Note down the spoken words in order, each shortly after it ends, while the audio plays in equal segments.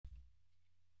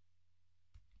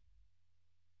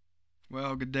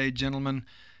Well, good day, gentlemen,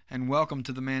 and welcome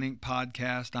to the Man Inc.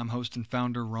 podcast. I'm host and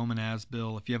founder Roman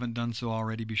Asbill. If you haven't done so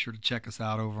already, be sure to check us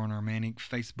out over on our Man Inc.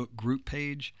 Facebook group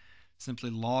page. Simply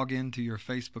log into your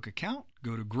Facebook account,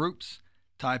 go to groups,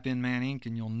 type in Man Inc.,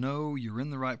 and you'll know you're in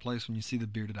the right place when you see the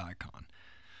bearded icon.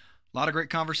 A lot of great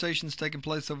conversations taking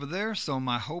place over there, so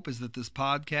my hope is that this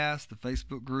podcast, the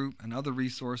Facebook group, and other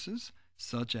resources,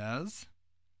 such as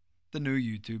the new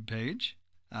YouTube page.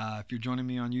 If you're joining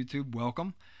me on YouTube,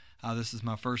 welcome. This is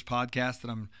my first podcast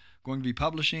that I'm going to be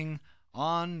publishing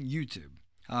on YouTube.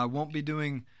 I won't be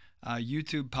doing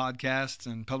YouTube podcasts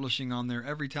and publishing on there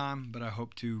every time, but I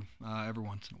hope to every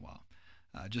once in a while.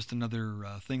 Just another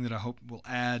thing that I hope will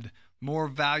add more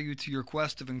value to your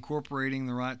quest of incorporating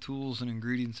the right tools and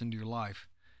ingredients into your life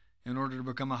in order to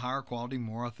become a higher quality,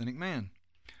 more authentic man.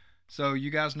 So you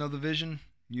guys know the vision,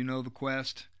 you know the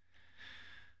quest.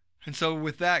 And so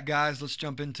with that, guys, let's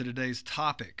jump into today's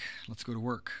topic. Let's go to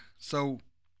work. So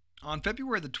on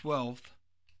February the 12th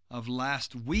of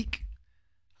last week,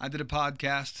 I did a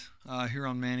podcast here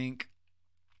on Man Inc.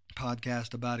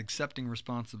 podcast about accepting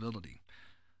responsibility.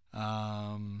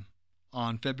 On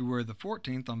February the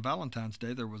 14th, on Valentine's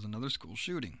Day, there was another school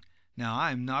shooting. Now,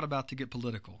 I am not about to get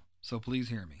political, so please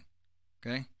hear me,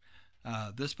 okay?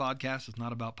 This podcast is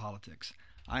not about politics.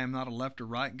 I am not a left or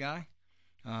right guy.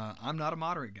 I'm not a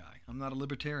moderate guy. I'm not a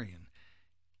libertarian.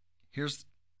 Here's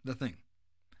the thing.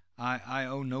 I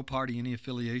owe no party any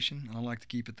affiliation, and I like to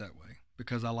keep it that way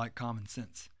because I like common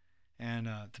sense. And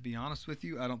to be honest with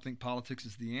you, I don't think politics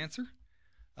is the answer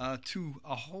to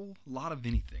a whole lot of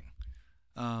anything.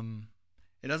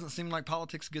 It doesn't seem like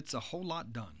politics gets a whole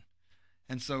lot done.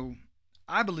 And so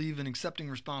I believe in accepting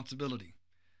responsibility.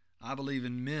 I believe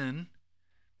in men,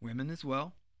 women as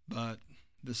well, but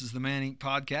this is the Man Inc.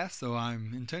 podcast, so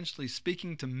I'm intentionally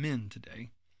speaking to men today.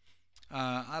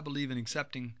 I believe in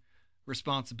accepting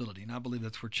responsibility, and I believe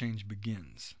that's where change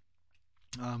begins.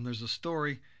 There's a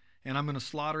story, and I'm going to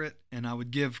slaughter it, and I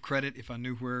would give credit if I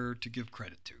knew where to give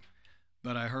credit to.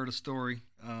 But I heard a story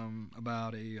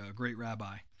about a great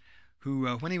rabbi who,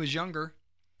 when he was younger,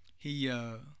 he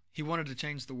wanted to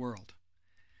change the world,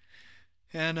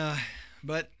 and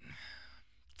but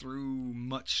through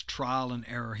much trial and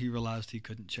error, he realized he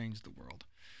couldn't change the world.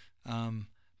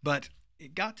 But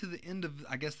it got to the end of,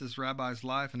 I guess, this rabbi's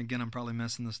life, and again, I'm probably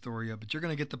messing the story up, but you're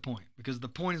going to get the point, because the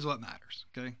point is what matters,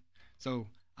 okay? So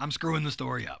I'm screwing the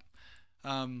story up.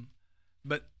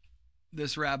 But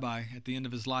this rabbi, at the end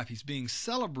of his life, he's being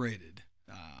celebrated.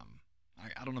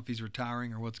 I don't know if he's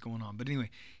retiring or what's going on, but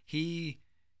anyway, he's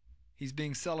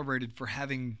being celebrated for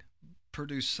having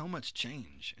produced so much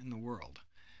change in the world.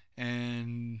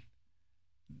 And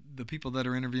the people that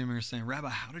are interviewing me are saying, Rabbi,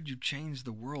 how did you change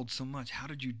the world so much? How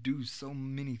did you do so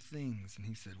many things? And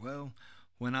he said, well,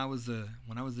 when I was a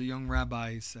young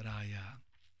rabbi, he said,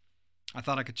 I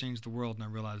thought I could change the world, and I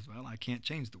realized, well, I can't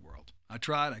change the world. I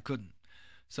tried, I couldn't.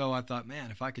 So I thought,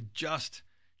 man, if I could just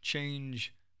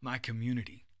change my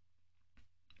community,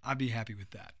 I'd be happy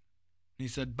with that. And he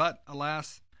said, but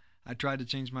alas, I tried to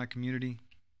change my community,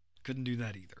 couldn't do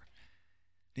that either.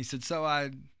 And he said, so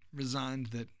I resigned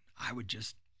that I would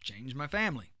just change my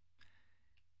family.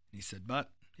 And he said,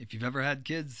 but if you've ever had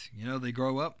kids, you know, they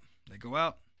grow up, they go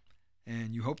out,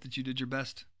 and you hope that you did your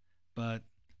best, but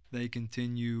they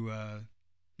continue on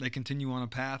a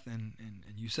path, and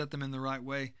you set them in the right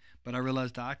way. But I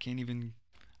realized I can't even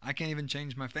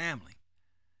change my family.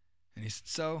 And he said,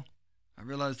 so I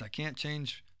realized I can't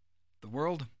change the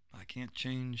world, I can't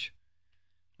change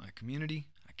my community,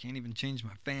 I can't even change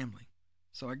my family.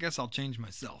 So I guess I'll change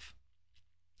myself.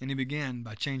 And he began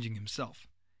by changing himself.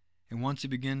 And once he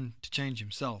began to change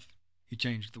himself, he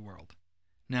changed the world.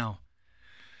 Now,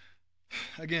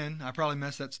 again, I probably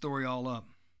messed that story all up,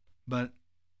 but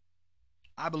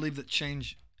I believe that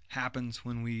change happens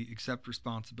when we accept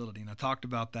responsibility. And I talked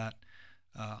about that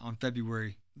on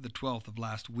February the 12th of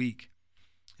last week.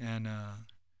 And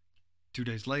 2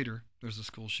 days later, there's a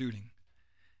school shooting.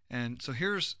 And so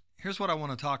here's what I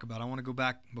want to talk about. I want to go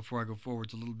back before I go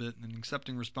forwards a little bit. And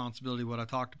accepting responsibility, what I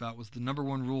talked about was the number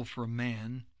one rule for a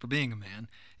man, for being a man,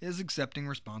 is accepting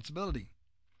responsibility.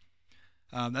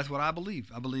 That's what I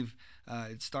believe. I believe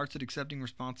it starts at accepting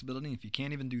responsibility. If you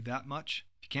can't even do that much,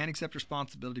 if you can't accept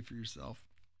responsibility for yourself,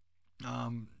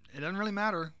 it doesn't really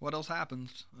matter what else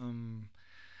happens.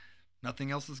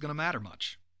 Nothing else is going to matter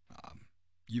much.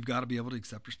 You've got to be able to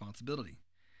accept responsibility.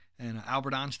 And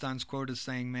Albert Einstein's quote is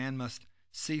saying, man must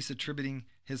cease attributing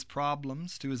his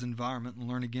problems to his environment and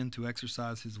learn again to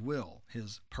exercise his will,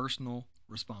 his personal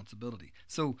responsibility.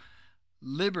 So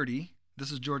liberty, this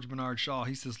is George Bernard Shaw,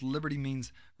 he says liberty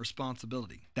means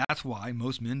responsibility. That's why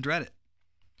most men dread it.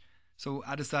 So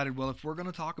I decided, well, if we're going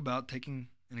to talk about taking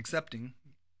and accepting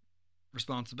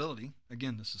responsibility,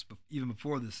 again, this is even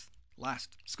before this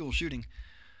last school shooting,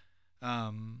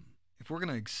 if we're going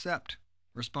to accept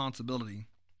responsibility,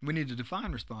 we need to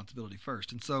define responsibility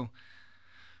first. And so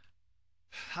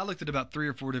I looked at about 3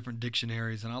 or 4 different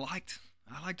dictionaries, and I liked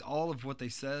all of what they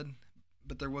said,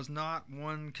 but there was not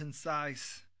one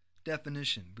concise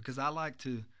definition, because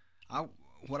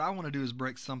what I want to do is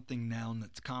break something down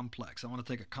that's complex. I want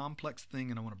to take a complex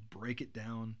thing and I want to break it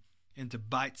down into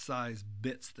bite-sized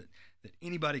bits that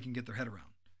anybody can get their head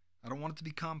around. I don't want it to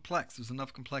be complex. There's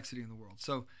enough complexity in the world.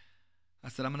 So I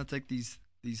said, I'm going to take these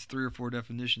 3 or 4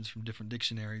 definitions from different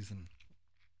dictionaries, and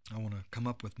I want to come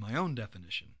up with my own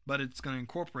definition, but it's going to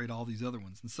incorporate all these other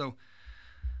ones. And so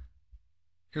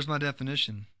here's my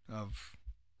definition of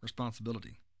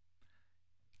responsibility.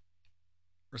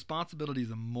 Responsibility is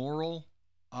a moral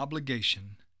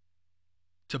obligation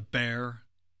to bear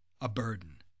a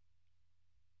burden.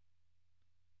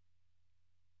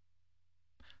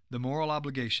 The moral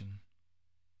obligation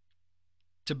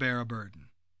to bear a burden.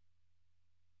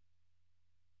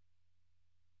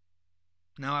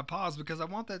 Now I pause because I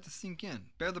want that to sink in.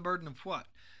 Bear the burden of what?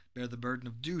 Bear the burden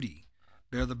of duty.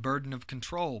 Bear the burden of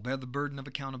control. Bear the burden of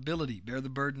accountability. Bear the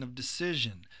burden of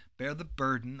decision. Bear the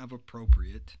burden of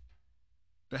appropriate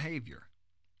behavior.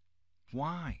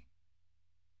 Why?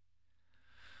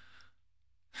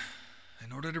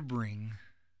 In order to bring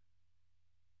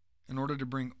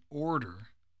order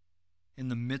in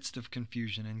the midst of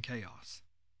confusion and chaos.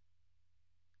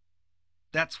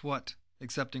 That's what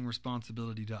accepting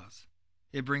responsibility does.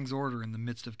 It brings order in the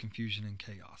midst of confusion and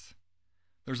chaos.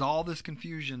 There's all this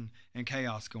confusion and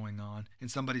chaos going on, and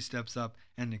somebody steps up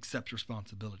and accepts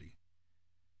responsibility.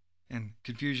 And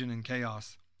confusion and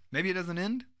chaos, maybe it doesn't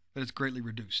end, but it's greatly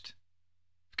reduced.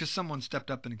 Because someone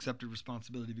stepped up and accepted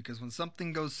responsibility. Because when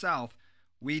something goes south,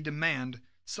 we demand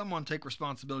someone take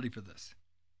responsibility for this.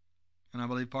 And I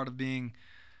believe part of being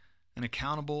an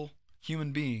accountable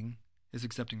human being is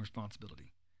accepting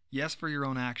responsibility. Yes, for your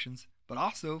own actions, but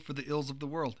also for the ills of the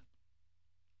world.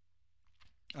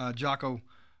 Jocko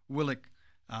Willink,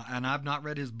 and I've not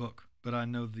read his book, but I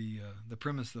know the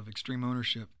premise of extreme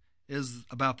ownership is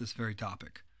about this very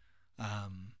topic.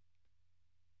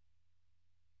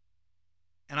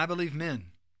 And I believe men,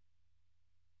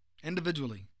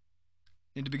 individually,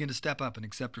 need to begin to step up and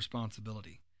accept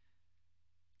responsibility.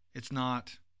 It's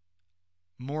not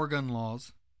more gun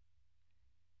laws.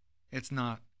 It's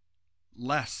not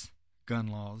less gun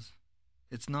laws.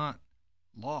 It's not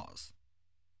laws.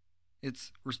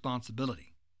 It's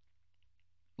responsibility.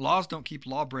 Laws don't keep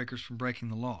lawbreakers from breaking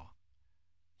the law.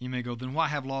 You may go, then why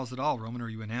have laws at all, Roman? Are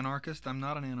you an anarchist? I'm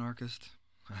not an anarchist.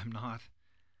 I'm not.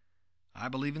 I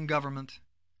believe in government.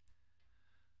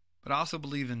 But I also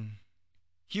believe in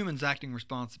humans acting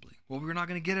responsibly. Well, we're not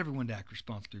going to get everyone to act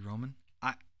responsibly, Roman.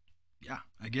 I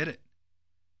get it.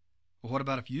 Well, what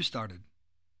about if you started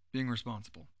being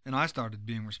responsible and I started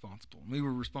being responsible and we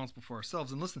were responsible for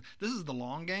ourselves? And listen, this is the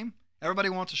long game. Everybody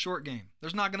wants a short game.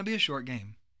 There's not going to be a short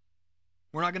game.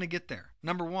 We're not going to get there.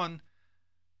 Number one,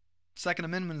 Second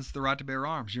Amendment is the right to bear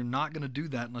arms. You're not going to do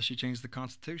that unless you change the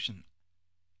Constitution.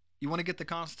 You want to get the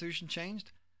Constitution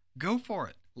changed? Go for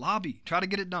it. Lobby. Try to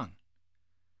get it done.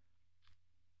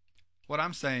 What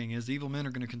I'm saying is evil men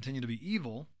are going to continue to be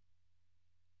evil.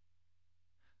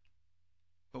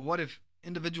 But what if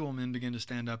individual men begin to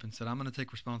stand up and said, I'm going to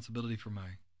take responsibility for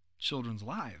my children's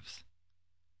lives?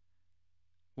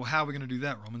 Well, how are we going to do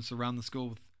that, Roman? Surround the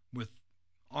school with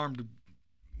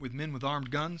men with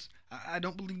armed guns? I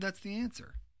don't believe that's the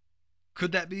answer.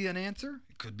 Could that be an answer?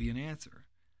 It could be an answer.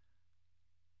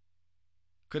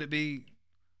 Could it be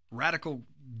radical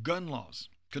gun laws?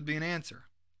 Could be an answer.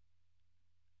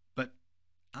 But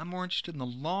I'm more interested in the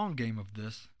long game of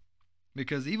this,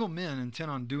 because evil men intent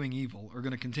on doing evil are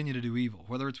going to continue to do evil,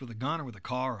 whether it's with a gun or with a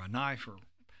car or a knife or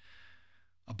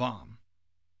a bomb.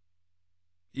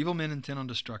 Evil men intent on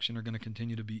destruction are going to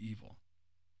continue to be evil.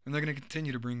 And they're going to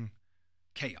continue to bring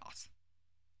chaos.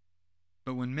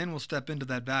 But when men will step into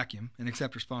that vacuum and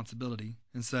accept responsibility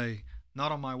and say,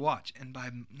 not on my watch, and by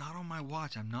not on my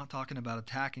watch, I'm not talking about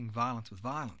attacking violence with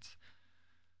violence.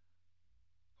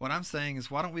 What I'm saying is,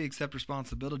 why don't we accept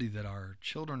responsibility that our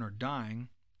children are dying,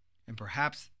 and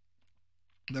perhaps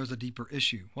there's a deeper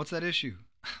issue. What's that issue?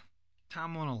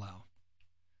 Time won't allow.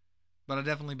 But I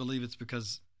definitely believe it's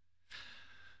because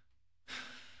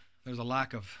there's a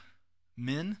lack of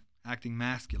men acting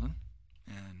masculine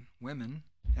and women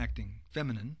acting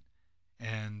feminine,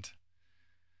 and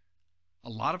a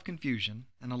lot of confusion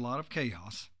and a lot of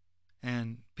chaos,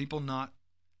 and people not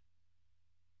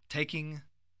taking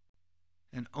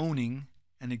and owning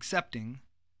and accepting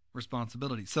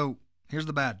responsibility. So here's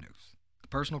the bad news. The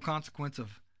personal consequence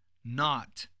of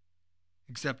not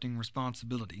accepting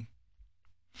responsibility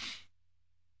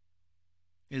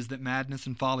is that madness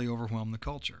and folly overwhelm the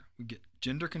culture. We get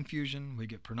gender confusion, we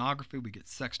get pornography, we get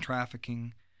sex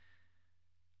trafficking,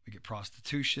 we get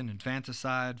prostitution,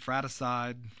 infanticide,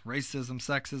 fratricide, racism,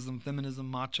 sexism,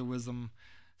 feminism, machoism,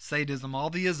 sadism, all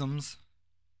the isms.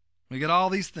 We get all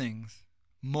these things.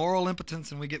 Moral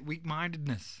impotence, and we get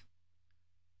weak-mindedness.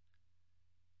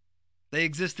 They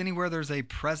exist anywhere there's a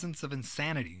presence of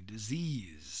insanity,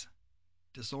 disease,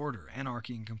 disorder,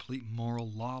 anarchy, and complete moral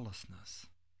lawlessness.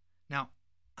 Now,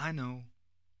 I know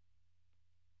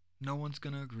no one's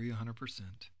going to agree 100%.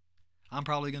 I'm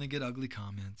probably going to get ugly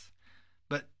comments.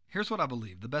 But here's what I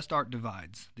believe. The best art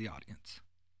divides the audience.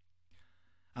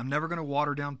 I'm never going to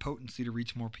water down potency to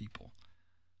reach more people.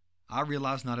 I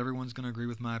realize not everyone's going to agree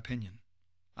with my opinion.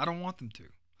 I don't want them to.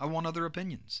 I want other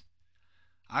opinions.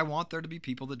 I want there to be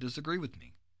people that disagree with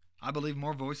me. I believe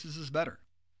more voices is better.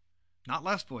 Not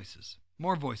less voices,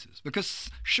 more voices. Because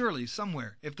surely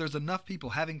somewhere, if there's enough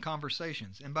people having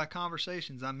conversations, and by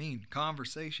conversations I mean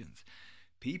conversations,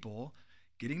 people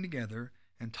getting together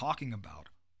and talking about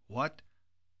what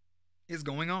is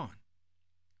going on.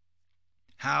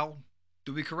 How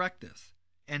do we correct this?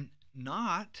 And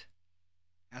not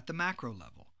at the macro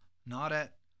level, not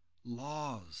at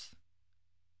laws.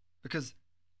 Because,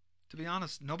 to be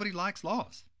honest, nobody likes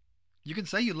laws. You can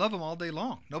say you love them all day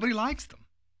long. Nobody likes them.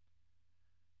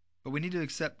 But we need to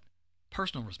accept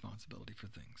personal responsibility for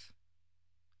things.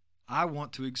 I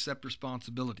want to accept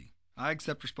responsibility. I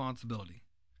accept responsibility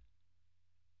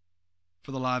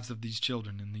for the lives of these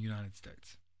children in the United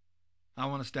States. I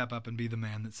want to step up and be the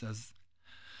man that says,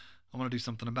 I want to do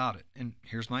something about it. And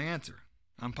here's my answer.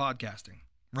 I'm podcasting.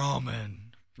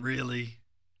 Roman, really?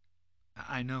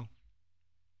 I know,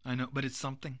 but it's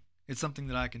something. It's something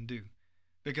that I can do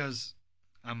because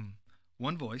I'm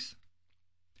one voice,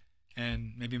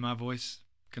 and maybe my voice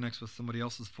connects with somebody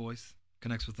else's voice,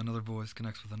 connects with another voice,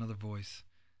 connects with another voice.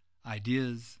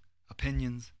 Ideas,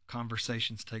 opinions,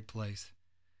 conversations take place.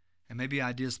 And maybe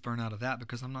ideas spurn out of that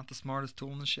because I'm not the smartest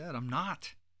tool in the shed. I'm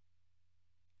not.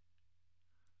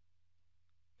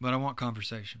 But I want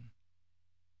conversation.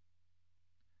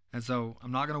 And so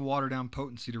I'm not going to water down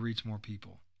potency to reach more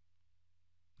people.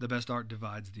 The best art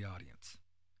divides the audience.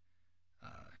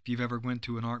 If you've ever went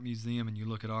to an art museum and you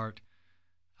look at art,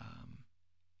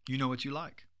 you know what you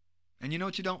like. And you know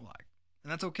what you don't like.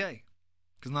 And that's okay.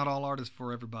 Because not all art is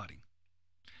for everybody.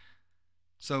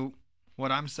 So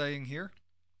what I'm saying here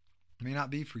may not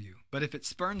be for you. But if it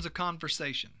spurns a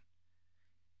conversation,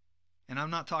 and I'm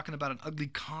not talking about an ugly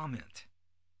comment.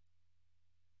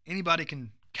 Anybody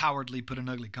can cowardly put an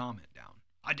ugly comment down.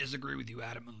 I disagree with you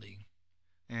adamantly.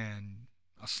 And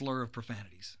a slur of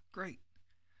profanities. Great.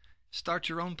 Start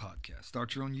your own podcast.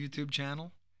 Start your own YouTube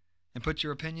channel. And put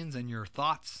your opinions and your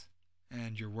thoughts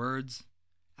and your words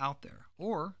out there.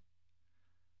 Or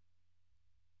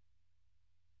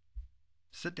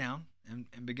sit down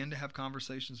and begin to have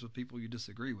conversations with people you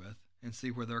disagree with and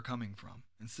see where they're coming from.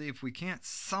 And see if we can't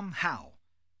somehow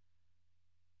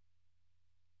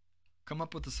come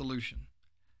up with a solution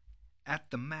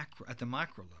at the micro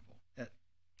level,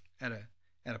 at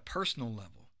a personal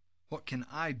level. What can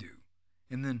I do?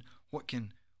 And then what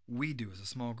can we do as a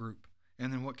small group?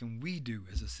 And then what can we do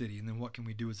as a city? And then what can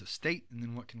we do as a state? And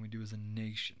then what can we do as a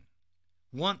nation?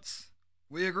 Once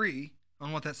we agree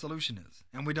on what that solution is,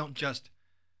 and we don't just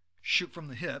shoot from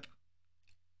the hip,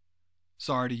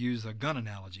 sorry to use a gun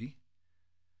analogy,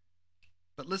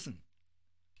 but listen,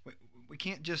 we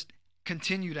can't just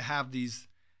continue to have these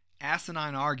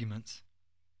asinine arguments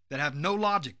that have no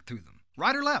logic to them,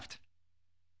 right or left.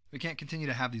 We can't continue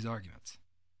to have these arguments.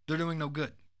 They're doing no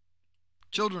good.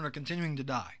 Children are continuing to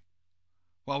die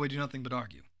while we do nothing but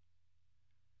argue.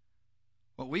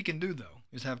 What we can do, though,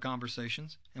 is have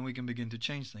conversations, and we can begin to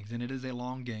change things. And it is a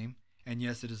long game, and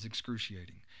yes, it is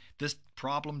excruciating. This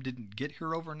problem didn't get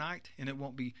here overnight, and it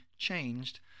won't be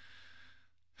changed,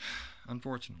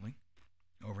 unfortunately,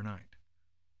 overnight.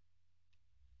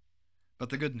 But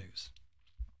the good news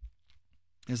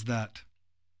is that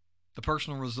the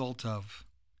personal result of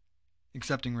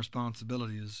accepting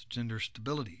responsibility is gender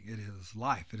stability. It is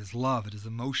life. It is love. It is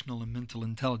emotional and mental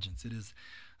intelligence. It is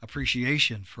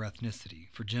appreciation for ethnicity,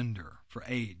 for gender, for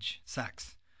age,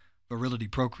 sex, virility,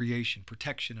 procreation,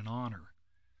 protection, and honor.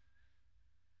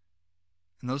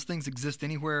 And those things exist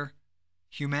anywhere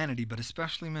humanity, but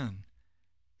especially men,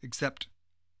 accept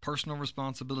personal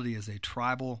responsibility as a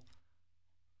tribal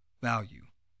value.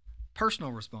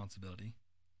 Personal responsibility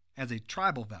as a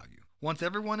tribal value. Once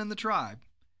everyone in the tribe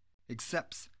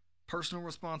accepts personal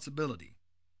responsibility,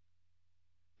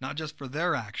 not just for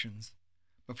their actions,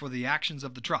 but for the actions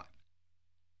of the tribe,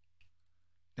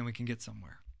 then we can get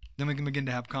somewhere. Then we can begin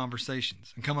to have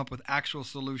conversations and come up with actual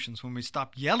solutions when we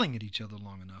stop yelling at each other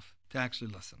long enough to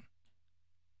actually listen.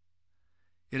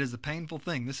 It is a painful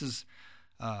thing. This is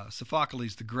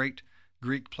Sophocles, the great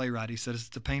Greek playwright. He said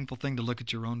it's a painful thing to look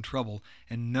at your own trouble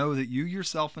and know that you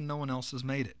yourself and no one else has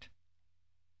made it.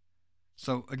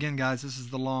 So again, guys, this is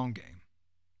the long game.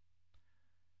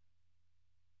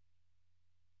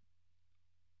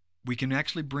 We can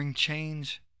actually bring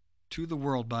change to the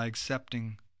world by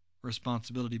accepting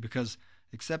responsibility, because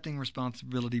accepting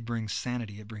responsibility brings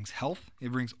sanity. It brings health.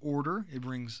 It brings order. It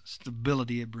brings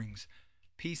stability. It brings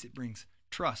peace. It brings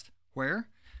trust. Where?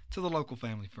 To the local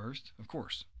family first, of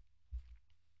course.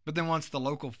 But then once the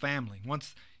local family,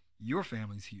 once your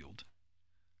family's healed,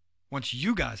 once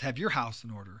you guys have your house in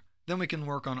order, then we can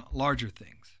work on larger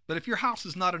things. But if your house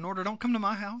is not in order, don't come to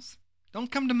my house.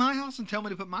 Don't come to my house and tell me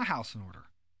to put my house in order.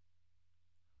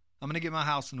 I'm going to get my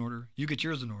house in order. You get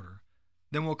yours in order.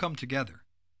 Then we'll come together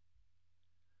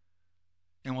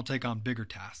and we'll take on bigger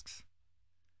tasks.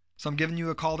 So I'm giving you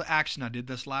a call to action. I did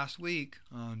this last week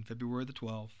on February the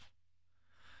 12th.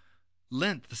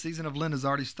 Lent, the season of Lent has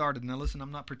already started. Now listen,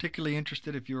 I'm not particularly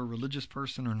interested if you're a religious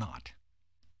person or not.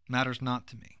 Matters not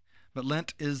to me. But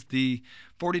Lent is the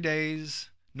 40 days,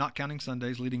 not counting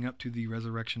Sundays, leading up to the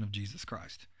resurrection of Jesus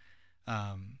Christ.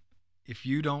 If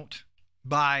you don't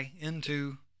buy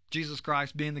into Jesus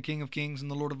Christ being the King of Kings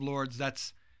and the Lord of Lords,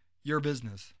 that's your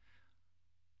business.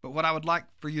 But what I would like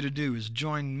for you to do is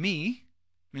join me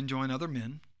and join other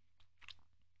men.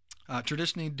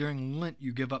 Traditionally, during Lent,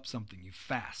 you give up something. You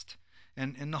fast.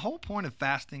 And the whole point of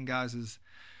fasting, guys, is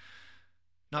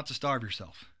not to starve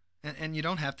yourself. And you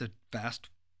don't have to fast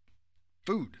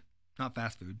food. Not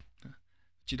fast food. But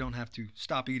you don't have to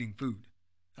stop eating food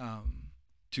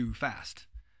to fast.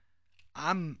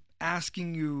 I'm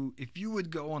asking you if you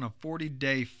would go on a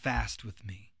 40-day fast with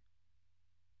me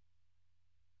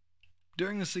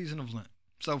during the season of Lent.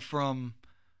 So from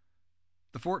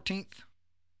the 14th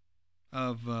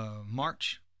of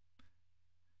March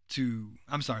to,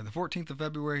 the 14th of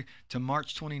February to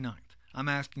March 29th. I'm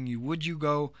asking you, would you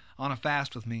go on a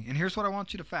fast with me? And here's what I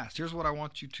want you to fast. Here's what I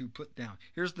want you to put down.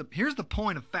 Here's the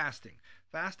point of fasting.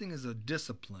 Fasting is a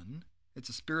discipline. It's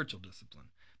a spiritual discipline.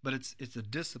 But it's a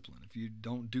discipline. If you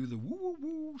don't do the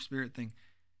woo-woo-woo spirit thing,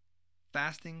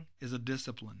 fasting is a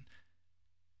discipline.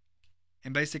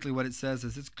 And basically what it says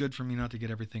is it's good for me not to get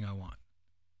everything I want.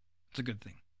 It's a good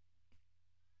thing.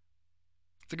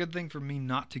 It's a good thing for me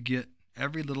not to get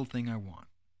every little thing I want.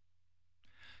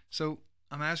 So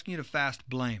I'm asking you to fast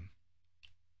blame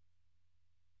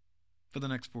for the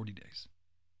next 40 days.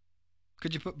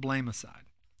 Could you put blame aside?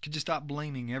 Could you stop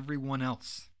blaming everyone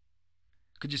else?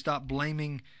 Could you stop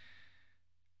blaming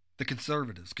the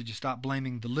conservatives? Could you stop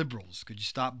blaming the liberals? Could you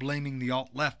stop blaming the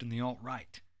alt-left and the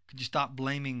alt-right? Could you stop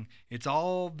blaming it's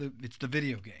the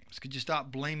video games? Could you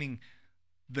stop blaming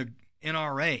the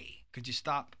NRA? Could you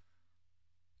stop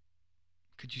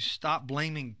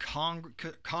blaming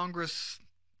Congress,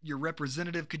 your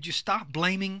representative? Could you stop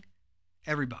blaming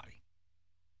everybody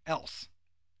else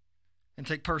and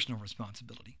take personal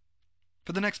responsibility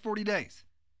for the next 40 days?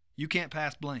 You can't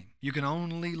pass blame. You can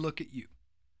only look at you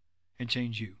and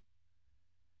change you.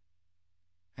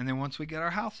 And then once we get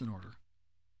our house in order,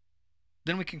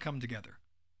 then we can come together.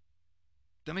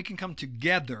 Then we can come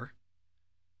together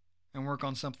and work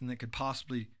on something that could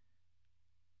possibly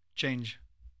change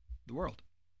the world.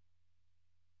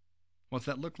 What's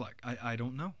that look like? I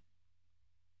don't know.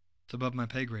 It's above my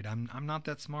pay grade. I'm not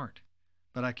that smart.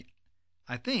 But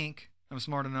I think I'm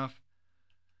smart enough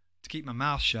to keep my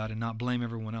mouth shut and not blame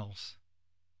everyone else.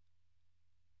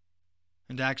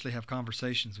 And to actually have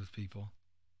conversations with people.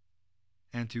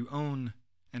 And to own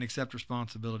and accept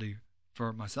responsibility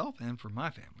for myself and for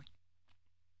my family.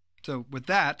 So with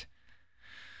that,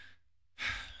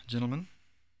 gentlemen,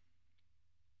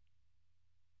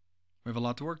 we have a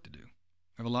lot of work to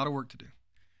do.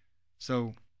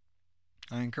 So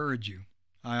I encourage you.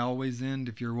 I always end,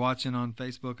 if you're watching on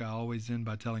Facebook, I always end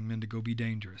by telling men to go be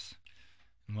dangerous.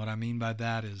 And what I mean by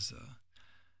that is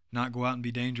not go out and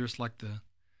be dangerous like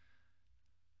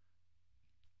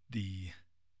the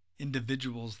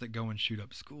individuals that go and shoot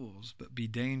up schools, but be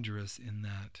dangerous in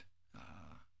that,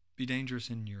 be dangerous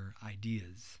in your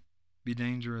ideas. Be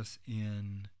dangerous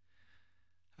in,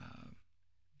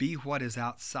 be what is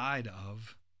outside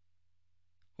of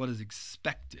what is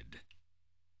expected,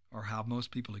 or how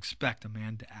most people expect a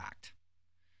man to act.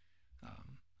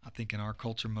 I think in our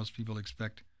culture, most people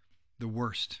expect the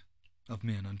worst of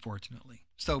men, unfortunately.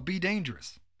 So be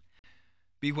dangerous.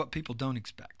 Be what people don't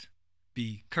expect.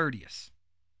 Be courteous.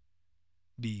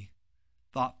 Be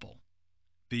thoughtful.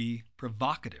 Be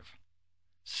provocative.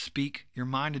 Speak your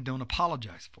mind and don't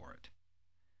apologize for it.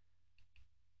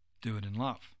 Do it in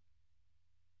love.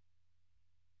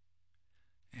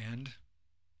 And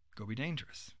go be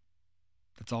dangerous.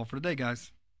 That's all for today,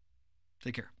 guys.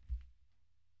 Take care.